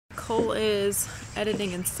Cole is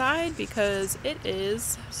editing inside because it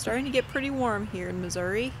is starting to get pretty warm here in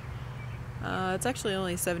Missouri. It's actually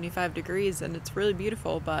only 75 degrees and it's really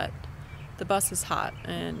beautiful, but the bus is hot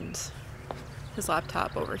and his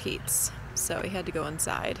laptop overheats, so he had to go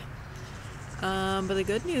inside. But the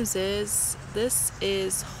good news is this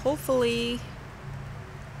is hopefully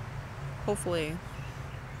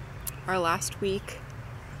our last week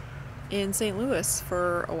in St. Louis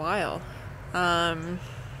for a while.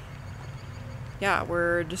 Yeah,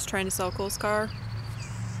 we're just trying to sell Cole's car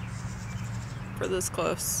for this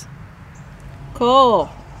close. Cole!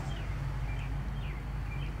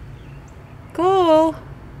 Cole!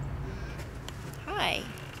 Hi.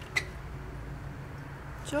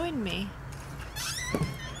 Join me.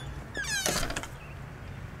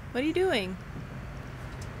 What are you doing?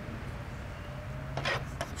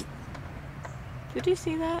 Did you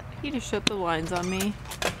see that? He just shut the lines on me.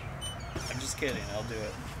 I'm just kidding, I'll do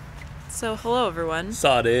it. So, hello everyone.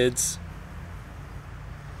 Saw dudes.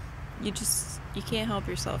 You can't help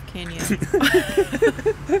yourself, can you?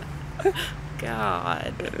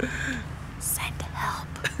 God. Send help.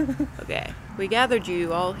 Okay, we gathered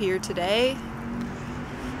you all here today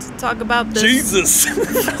to talk about this. Jesus!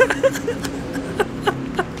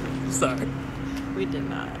 Sorry. We did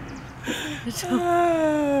not.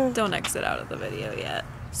 Don't exit out of the video yet.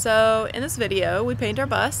 So, in this video, we paint our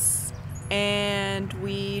bus. And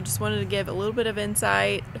we just wanted to give a little bit of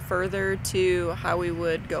insight further to how we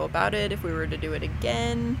would go about it if we were to do it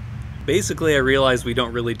again. Basically, I realized we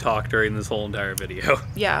don't really talk during this whole entire video.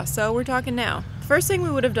 Yeah, so we're talking now. The first thing we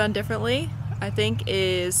would have done differently, I think,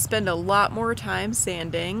 is spend a lot more time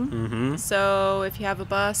sanding. Mm-hmm. So if you have a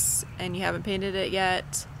bus and you haven't painted it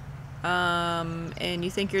yet, and you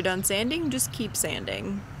think you're done sanding, just keep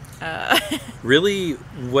sanding. Really,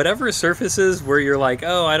 whatever surfaces where you're like,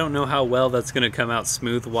 oh, I don't know how well that's going to come out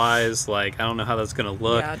smooth-wise, like, I don't know how that's going to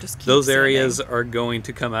look. Yeah, just keep those sanding. areas are going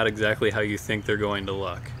to come out exactly how you think they're going to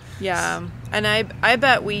look. Yeah, and I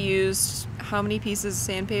bet we used how many pieces of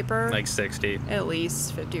sandpaper? Like 60. At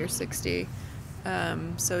least 50 or 60.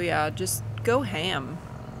 So yeah, just go ham.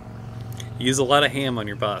 Use a lot of ham on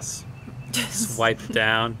your bus. Just wipe it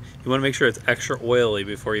down. You want to make sure it's extra oily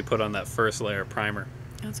before you put on that first layer of primer.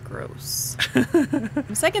 That's gross.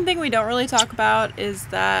 The second thing we don't really talk about is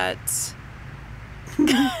that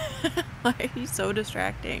why are you so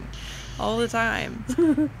distracting all the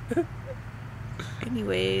time?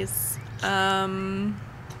 Anyways,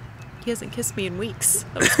 he hasn't kissed me in weeks.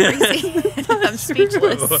 That was crazy. I'm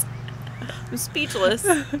speechless. I'm speechless.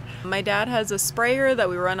 My dad has a sprayer that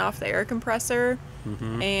we run off the air compressor,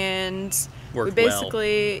 and Worked we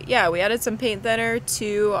basically, we added some paint thinner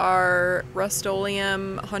to our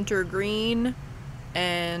Rust-Oleum Hunter Green,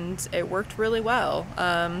 and it worked really well.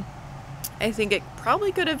 I think it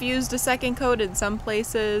probably could have used a second coat in some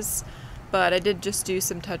places, but I did just do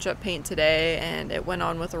some touch-up paint today, and it went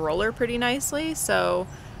on with a roller pretty nicely, so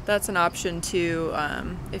that's an option too,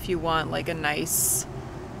 if you want like a nice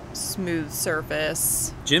smooth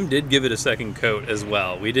surface. Jim did give it a second coat as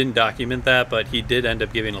well. We didn't document that, but he did end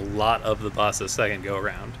up giving a lot of the bus a second go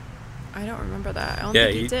around. I don't remember that. I don't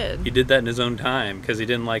think he did. He did that in his own time because he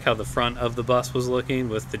didn't like how the front of the bus was looking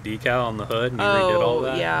with the decal on the hood, and he redid all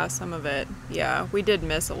that. Yeah, some of it. Yeah, we did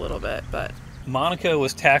miss a little bit, but Monica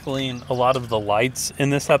was tackling a lot of the lights in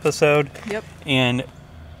this episode. Yep. And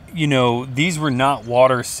you know, these were not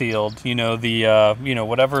water sealed. You know, the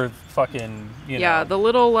whatever fucking yeah, the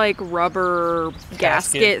little like rubber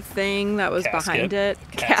gasket thing that was behind it.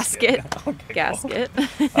 Gasket. Okay, gasket.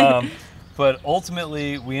 Cool. But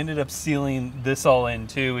ultimately, we ended up sealing this all in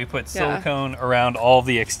too. We put silicone around all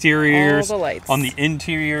the exteriors, all the lights. On the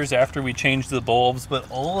interiors after we changed the bulbs.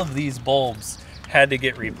 But all of these bulbs had to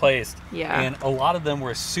get replaced. Yeah. And a lot of them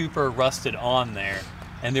were super rusted on there,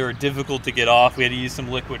 and they were difficult to get off. We had to use some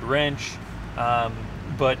liquid wrench,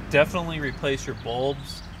 but definitely replace your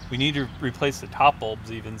bulbs. We need to replace the top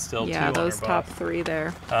bulbs even still too. Yeah, those on our top bus. 3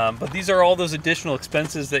 there. But these are all those additional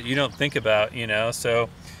expenses that you don't think about, you know. So,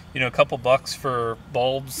 you know, a couple bucks for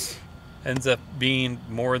bulbs ends up being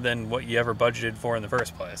more than what you ever budgeted for in the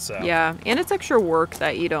first place. So yeah, and it's extra work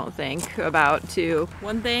that you don't think about too.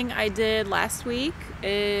 One thing I did last week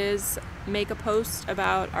is make a post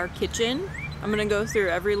about our kitchen. I'm gonna go through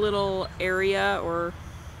every little area or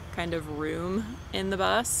kind of room in the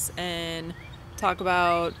bus and talk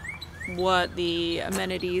about what the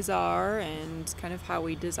amenities are and kind of how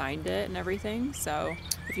we designed it and everything. So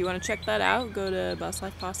if you want to check that out, go to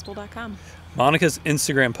buslifepossible.com. Monica's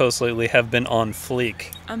Instagram posts lately have been on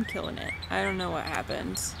fleek. I'm killing it. I don't know what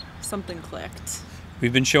happened. Something clicked.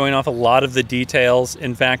 We've been showing off a lot of the details.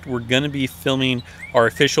 In fact, we're going to be filming our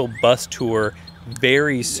official bus tour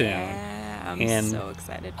very soon. Yeah, I'm so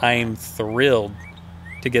excited. I'm thrilled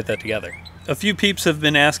to get that together. A few peeps have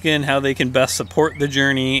been asking how they can best support the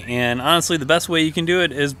journey, and honestly, the best way you can do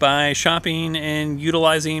it is by shopping and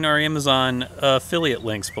utilizing our Amazon affiliate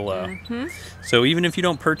links below. So even if you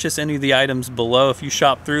don't purchase any of the items below, if you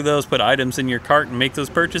shop through those, put items in your cart and make those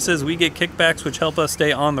purchases, we get kickbacks which help us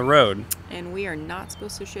stay on the road. And we are not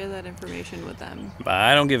supposed to share that information with them.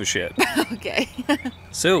 I don't give a shit. Okay.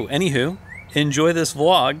 So, anywho, enjoy this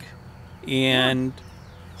vlog, and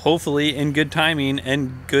hopefully in good timing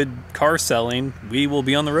and good car selling, we will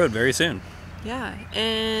be on the road very soon. Yeah,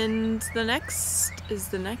 and the next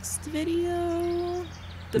video?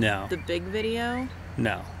 No. The big video?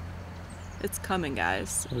 No. It's coming,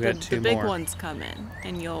 guys. We got two the big more. one's coming,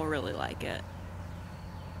 and you'll really like it.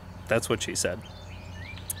 That's what she said.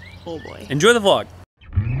 Oh boy. Enjoy the vlog.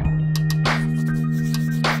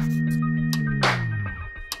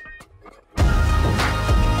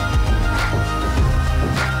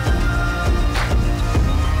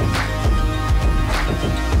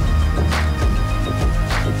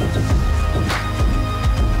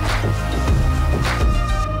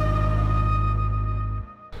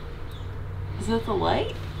 Is that the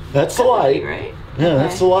light? That's the light. Right? Yeah, Okay.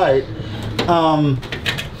 that's the light.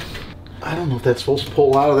 I don't know if that's supposed to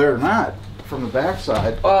pull out of there or not from the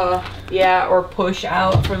backside. Yeah, or push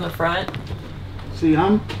out from the front. See,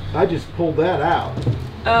 I just pulled that out.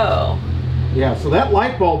 Oh. Yeah, so that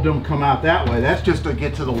light bulb don't come out that way. That's just to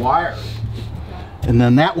get to the wire. And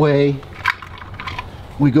then that way,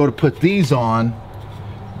 we go to put these on.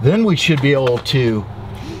 Then we should be able to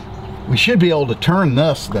turn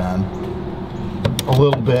this then a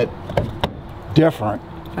little bit different.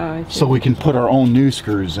 Oh, I see. So we can put our own new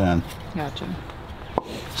screws in. Gotcha.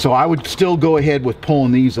 So I would still go ahead with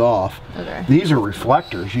pulling these off. Okay. These are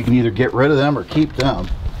reflectors. You can either get rid of them or keep them.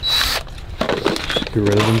 Get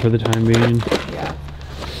rid of them for the time being. Yeah.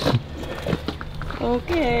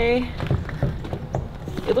 Okay.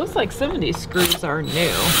 It looks like some of these screws are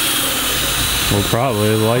new. Well, probably.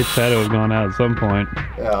 The lights had to have gone out at some point.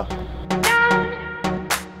 Yeah.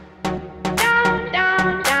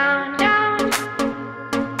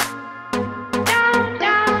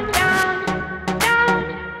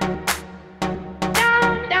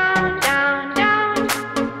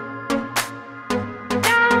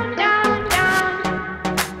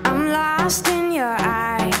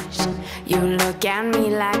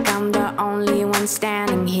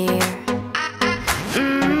 Standing here,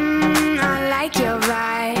 I like your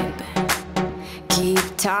vibe.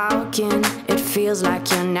 Keep talking, it feels like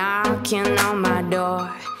you're knocking on my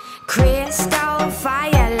door. Crystal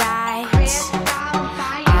firelights,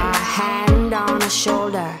 a hand on a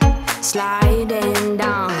shoulder, sliding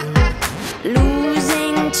down,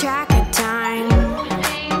 losing track of time.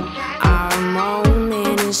 Our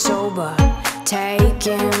moment is sober,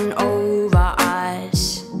 taking over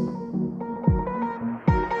us.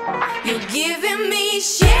 You're giving me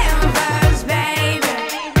shivers, baby.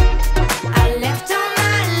 I left all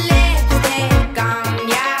my lipstick on,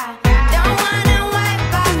 yeah. Don't wanna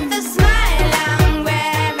wipe off the smile I'm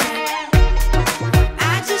wearing. I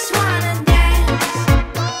just wanna dance.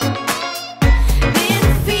 Been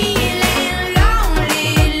feeling lonely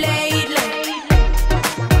lately.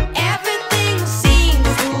 Everything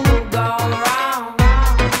seems to go wrong.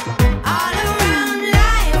 All around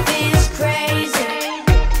life is crazy.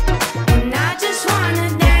 And I just wanna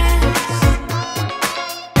dance.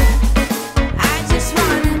 I just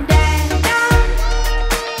wanna dance.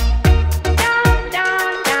 Down,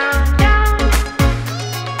 down, down, down.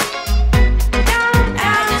 I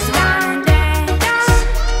just wanna dance.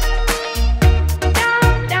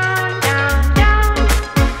 Down, down, down,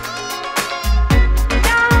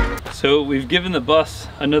 down. So we've given the bus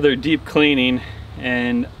another deep cleaning,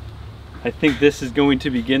 and I think this is going to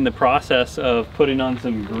begin the process of putting on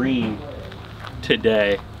some green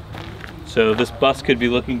today. So this bus could be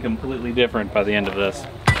looking completely different by the end of this.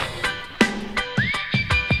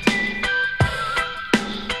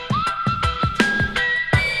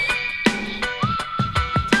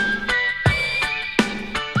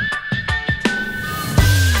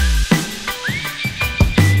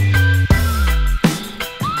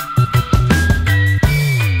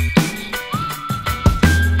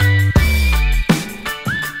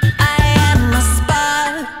 I am a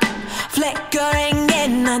spark, flickering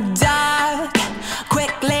in the dark.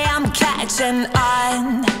 Quickly I'm catching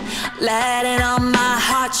on, letting all my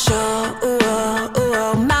heart show.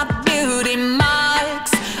 My beauty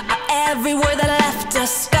marks are everywhere that left a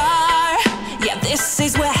scar. Yeah, this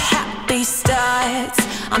is where happy starts.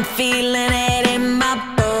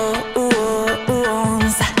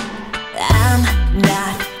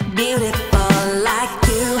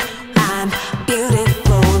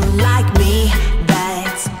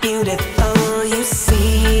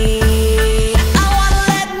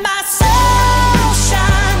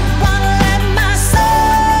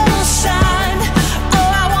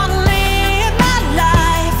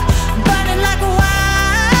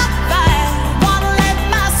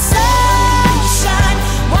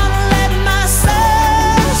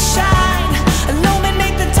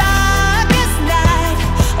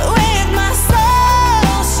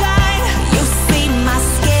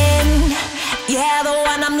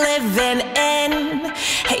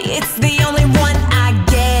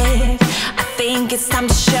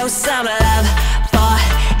 have thought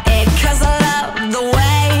it, 'cause I love the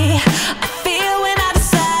way I feel when I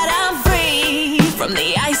decide I'm free from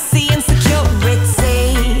the icy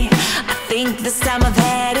insecurity. I think this time I've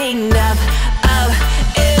had enough of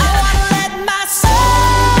it. I wanna let my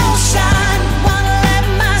soul shine, wanna let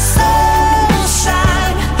my soul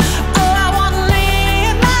shine. Oh, I wanna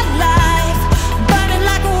live my life burning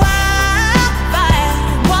like a wildfire.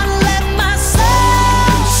 Wanna let my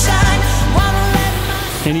soul shine, wanna let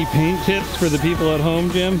my Any paint tips for the people at home,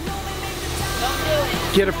 Jim?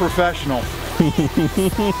 Get a professional.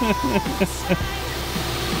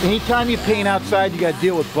 Anytime you paint outside, you got to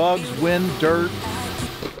deal with bugs, wind, dirt.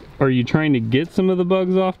 Are you trying to get some of the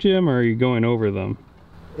bugs off, Jim, or are you going over them?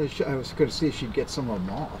 I was going to see if she'd get some of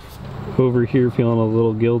them off. Over here feeling a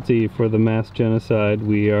little guilty for the mass genocide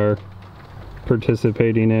we are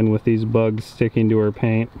participating in with these bugs sticking to our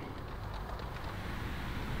paint.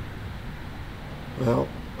 Well,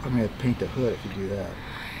 I'm going to paint the hood if you do that.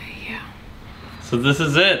 So this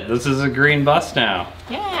is it. This is a green bus now.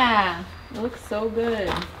 Yeah, it looks so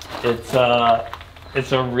good. It's a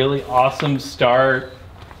really awesome start.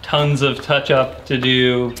 Tons of touch up to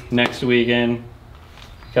do next weekend.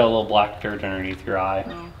 Got a little black dirt underneath your eye.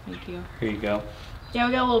 Oh, thank you. Here you go. Yeah,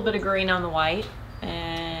 we got a little bit of green on the white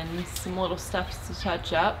and some little stuff to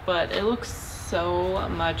touch up, but it looks so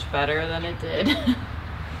much better than it did.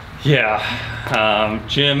 Yeah,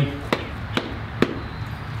 Jim,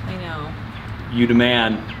 I know. you the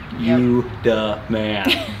man. Yep. You the man.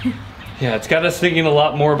 Yeah, it's got us thinking a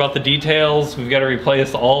lot more about the details. We've got to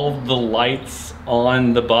replace all the lights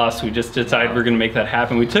on the bus. We just decided we're gonna make that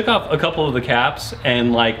happen. We took off a couple of the caps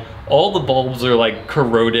and like all the bulbs are like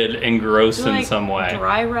corroded and gross They're, in like, some way.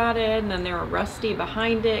 dry rotted, and then they were rusty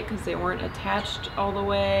behind it because they weren't attached all the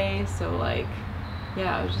way. So like,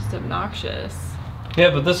 yeah, it was just obnoxious.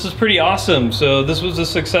 Yeah, but this is pretty awesome. So this was a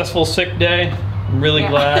successful sick day. I'm really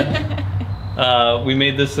glad. We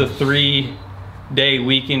made this a 3-day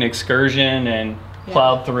weekend excursion and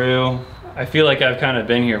plowed through. I feel like I've kind of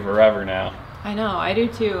been here forever now. I know, I do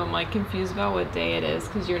too. I'm like confused about what day it is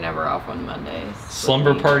because you're never off on Mondays.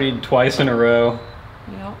 Slumber partied twice in a row.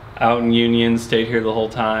 Yep. Out in Union, stayed here the whole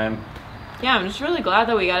time. Yeah, I'm just really glad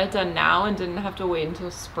that we got it done now and didn't have to wait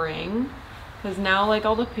until spring. Because now, like,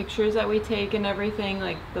 all the pictures that we take and everything,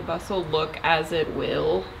 like, the bus will look as it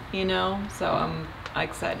will, you know? So I'm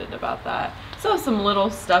excited about that. So some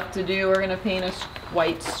little stuff to do. We're going to paint a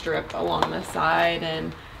white strip along the side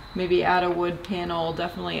and maybe add a wood panel.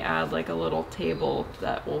 Definitely add, like, a little table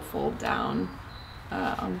that will fold down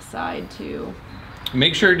on the side, too.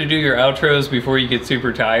 Make sure to do your outros before you get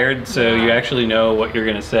super tired so you actually know what you're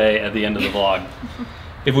going to say at the end of the vlog.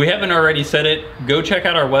 If we haven't already said it, go check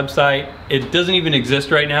out our website. It doesn't even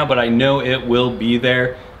exist right now, but I know it will be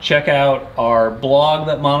there. Check out our blog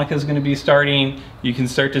that Monica's going to be starting. You can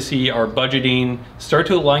start to see our budgeting, start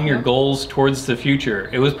to align your goals towards the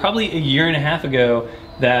future. It was probably 1.5 years ago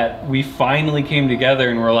that we finally came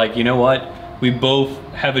together and we're like, you know what? We both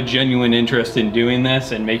have a genuine interest in doing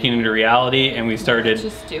this and making it a reality, and we started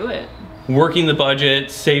Just do it. working the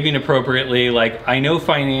budget, saving appropriately. Like, I know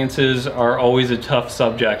finances are always a tough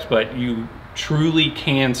subject, but you truly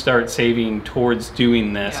can start saving towards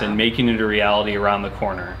doing this and making it a reality around the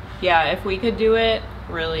corner. Yeah, if we could do it,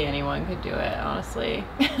 really anyone could do it, honestly.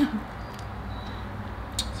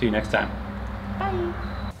 See you next time. Bye.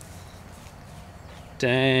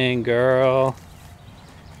 Dang, girl.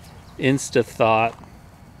 Insta thought.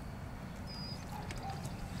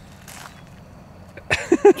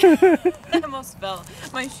 I almost fell.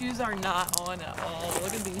 My shoes are not on at all.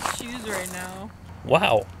 Look at these shoes right now.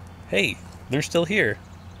 Wow. Hey, they're still here.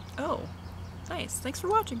 Oh, nice. Thanks for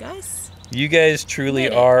watching, guys. You guys truly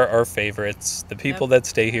Made it. are our favorites. The people that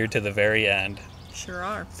stay here to the very end. Sure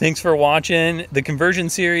are. Thanks for watching. The conversion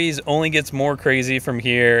series only gets more crazy from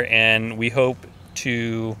here, and we hope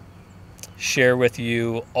to share with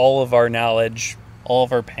you all of our knowledge, all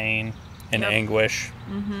of our pain and anguish.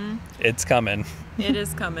 It's coming. It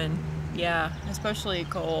is coming. Yeah, especially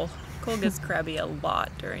Cole. Cole gets crabby a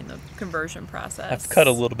lot during the conversion process. I've cut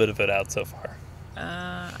a little bit of it out so far.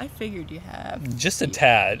 I figured you have. Just a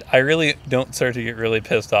tad. I really don't start to get really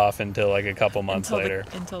pissed off until like a couple months later.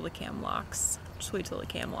 Until the cam locks. Just wait till the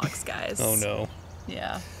cam locks, guys. Oh no.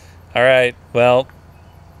 Yeah. All right. Well,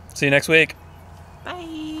 see you next week.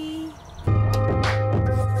 Bye.